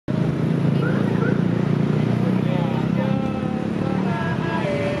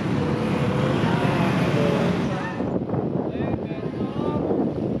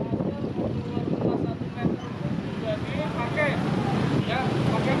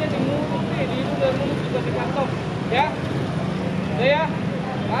udah dikantong ya. Udah ya.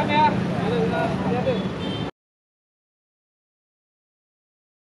 Paham ya? Lihat.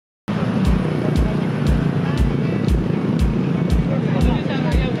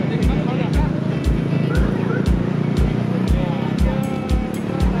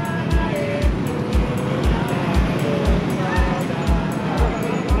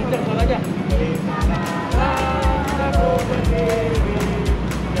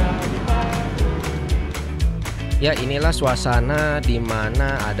 Ya, inilah suasana di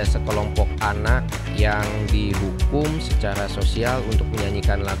mana ada sekelompok anak yang dihukum secara sosial untuk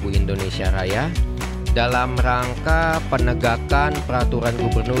menyanyikan lagu Indonesia Raya dalam rangka penegakan Peraturan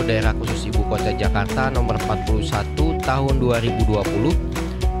Gubernur Daerah Khusus Ibu Kota Jakarta Nomor 41 Tahun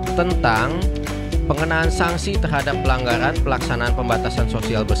 2020 tentang pengenaan sanksi terhadap pelanggaran pelaksanaan pembatasan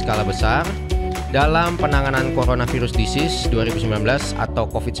sosial berskala besar dalam penanganan coronavirus disease 2019 atau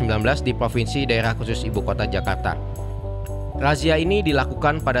COVID-19 di Provinsi Daerah Khusus Ibu Kota Jakarta. Razia ini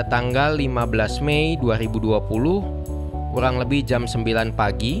dilakukan pada tanggal 15 Mei 2020, kurang lebih jam 9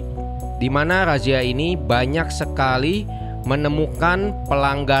 pagi, di mana razia ini banyak sekali menemukan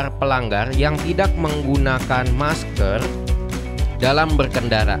pelanggar-pelanggar yang tidak menggunakan masker dalam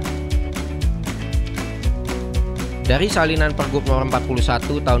berkendara. Dari salinan Pergub No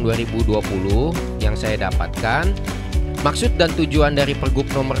 41 tahun 2020 yang saya dapatkan, maksud dan tujuan dari Pergub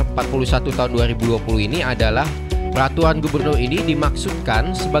nomor 41 tahun 2020 ini adalah peraturan gubernur ini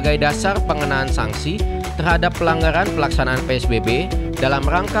dimaksudkan sebagai dasar pengenaan sanksi terhadap pelanggaran pelaksanaan PSBB dalam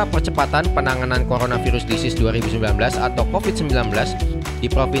rangka percepatan penanganan coronavirus disease 2019 atau COVID-19 di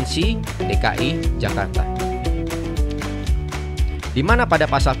Provinsi DKI Jakarta. Di mana pada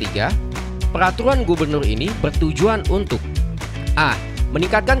pasal 3 peraturan gubernur ini bertujuan untuk A.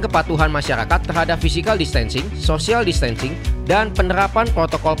 Meningkatkan kepatuhan masyarakat terhadap physical distancing, social distancing, dan penerapan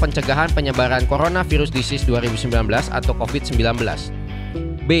protokol pencegahan penyebaran coronavirus disease 2019 atau COVID-19.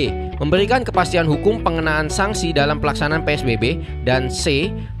 B. Memberikan kepastian hukum pengenaan sanksi dalam pelaksanaan PSBB. Dan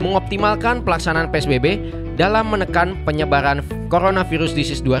C. Mengoptimalkan pelaksanaan PSBB dalam menekan penyebaran coronavirus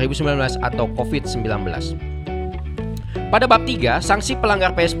disease 2019 atau COVID-19. Pada bab 3, sanksi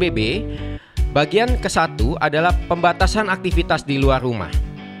pelanggar PSBB, bagian ke-1 adalah pembatasan aktivitas di luar rumah,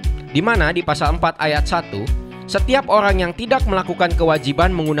 di mana di pasal 4 ayat 1, setiap orang yang tidak melakukan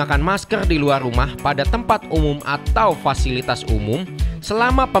kewajiban menggunakan masker di luar rumah pada tempat umum atau fasilitas umum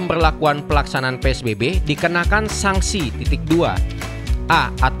selama pemberlakuan pelaksanaan PSBB dikenakan sanksi. 2. A.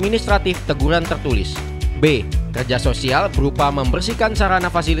 Administratif teguran tertulis. B. Kerja sosial berupa membersihkan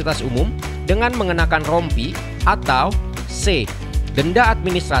sarana fasilitas umum dengan mengenakan rompi. Atau C. Denda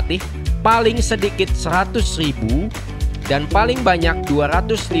administratif paling sedikit 100.000 dan paling banyak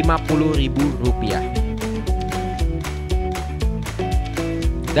Rp250.000.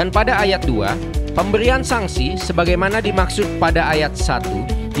 Dan pada ayat 2, pemberian sanksi sebagaimana dimaksud pada ayat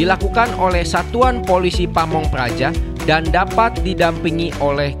 1 dilakukan oleh Satuan Polisi Pamong Praja dan dapat didampingi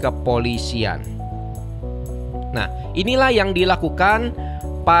oleh kepolisian. Nah, inilah yang dilakukan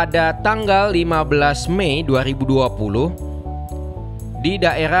pada tanggal 15 Mei 2020 di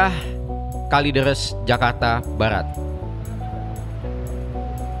daerah Kalideres, Jakarta Barat.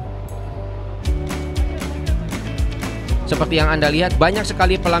 Seperti yang Anda lihat, banyak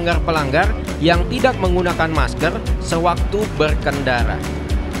sekali pelanggar-pelanggar yang tidak menggunakan masker sewaktu berkendara.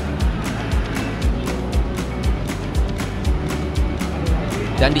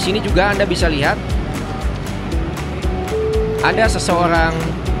 Dan di sini juga Anda bisa lihat ada seseorang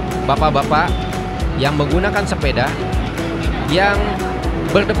bapak-bapak yang menggunakan sepeda yang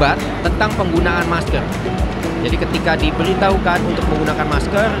berdebat tentang penggunaan masker. Jadi ketika diberitahukan untuk menggunakan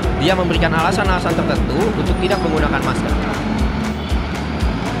masker, dia memberikan alasan-alasan tertentu untuk tidak menggunakan masker.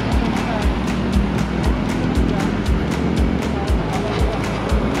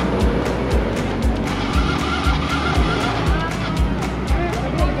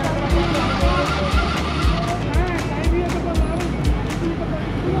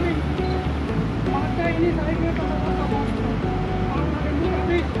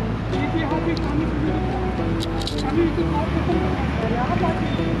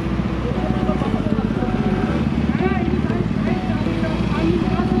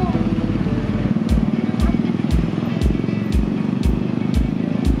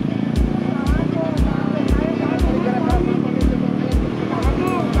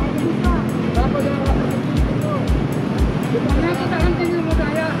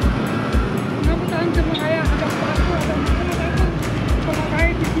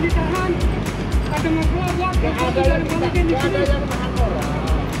 Ada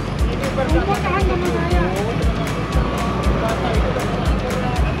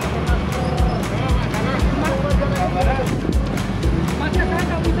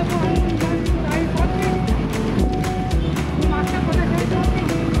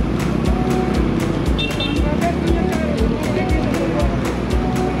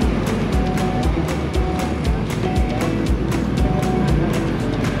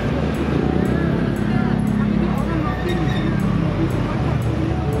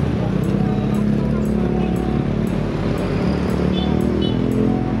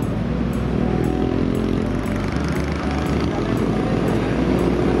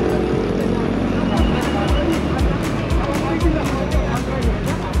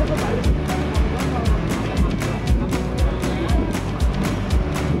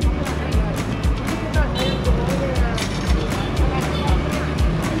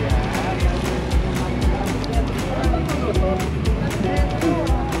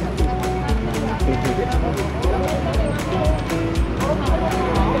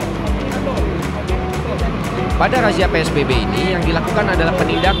Pada razia PSBB ini yang dilakukan adalah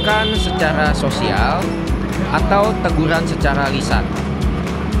penindakan secara sosial atau teguran secara lisan.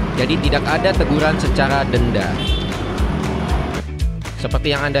 Jadi tidak ada teguran secara denda.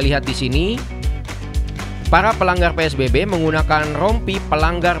 Seperti yang Anda lihat di sini, para pelanggar PSBB menggunakan rompi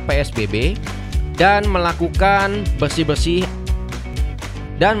pelanggar PSBB dan melakukan bersih-bersih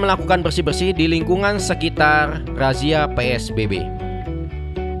di lingkungan sekitar razia PSBB.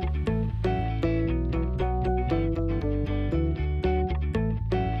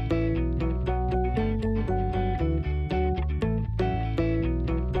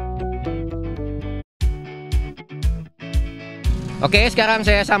 Oke, sekarang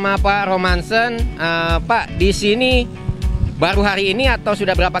saya sama Pak Romansen. Pak, di sini baru hari ini atau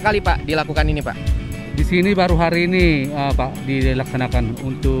sudah berapa kali Pak dilakukan ini Pak? Di sini baru hari ini Pak dilaksanakan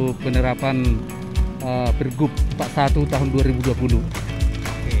untuk penerapan Pergub 41 tahun 2020.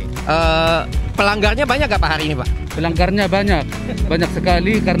 Pelanggarnya banyak nggak Pak hari ini Pak? Pelanggarnya banyak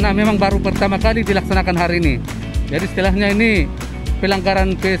sekali karena memang baru pertama kali dilaksanakan hari ini. Jadi setelahnya ini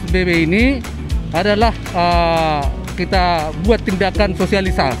pelanggaran PSBB ini adalah kita buat tindakan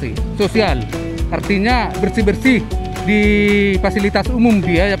sosialisasi sosial, artinya bersih-bersih di fasilitas umum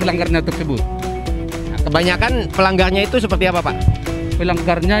dia ya pelanggarnya tersebut. Nah, kebanyakan pelanggarnya itu seperti apa Pak?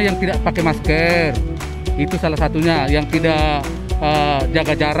 Pelanggarnya yang tidak pakai masker, itu salah satunya, yang tidak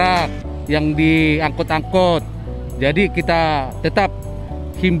jaga jarak, yang diangkut-angkut. Jadi kita tetap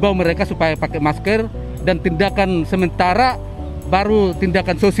himbau mereka supaya pakai masker, dan tindakan sementara baru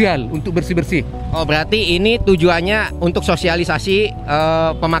tindakan sosial untuk bersih-bersih. Oh, berarti ini tujuannya untuk sosialisasi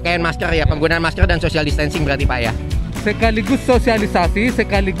pemakaian masker ya, penggunaan masker dan social distancing berarti Pak ya? Sekaligus sosialisasi,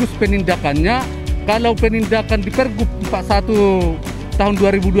 sekaligus penindakannya. Kalau penindakan di Pergub 41 tahun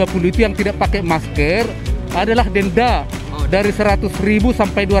 2020 itu yang tidak pakai masker adalah denda dari 100.000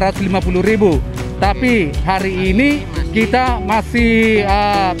 sampai 250.000. Tapi hari ini kita masih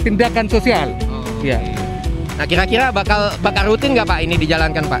tindakan sosial. Ya. Nah, kira-kira bakal rutin nggak Pak ini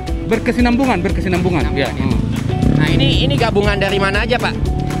dijalankan Pak? Berkesinambungan. Ya. Nah, ini gabungan dari mana aja Pak?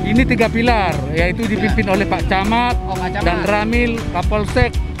 Ini 3 pilar, yaitu dipimpin oleh Pak Camat, dan Ramil,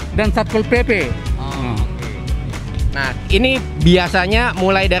 Kapolsek, dan Satpol PP. Nah, ini biasanya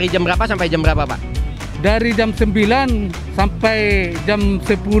mulai dari jam berapa sampai jam berapa Pak? Dari jam 9 sampai jam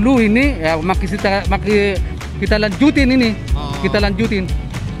 10 ini ya kita lanjutin ini. Kita lanjutin.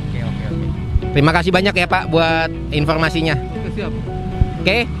 Terima kasih banyak ya Pak buat informasinya. Siap.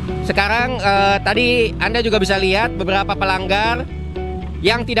 Oke, sekarang tadi Anda juga bisa lihat beberapa pelanggar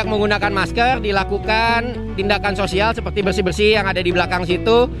yang tidak menggunakan masker dilakukan tindakan sosial seperti bersih-bersih yang ada di belakang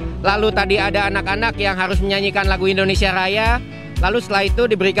situ. Lalu tadi ada anak-anak yang harus menyanyikan lagu Indonesia Raya. Lalu setelah itu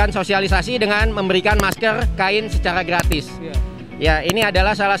diberikan sosialisasi dengan memberikan masker kain secara gratis. Ya, ini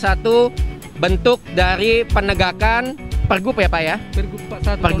adalah salah satu bentuk dari penegakan Pergub ya Pak ya?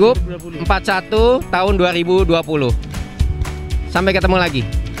 Pergub 41 tahun 2020. Sampai ketemu lagi.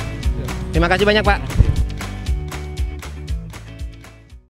 Terima kasih banyak Pak.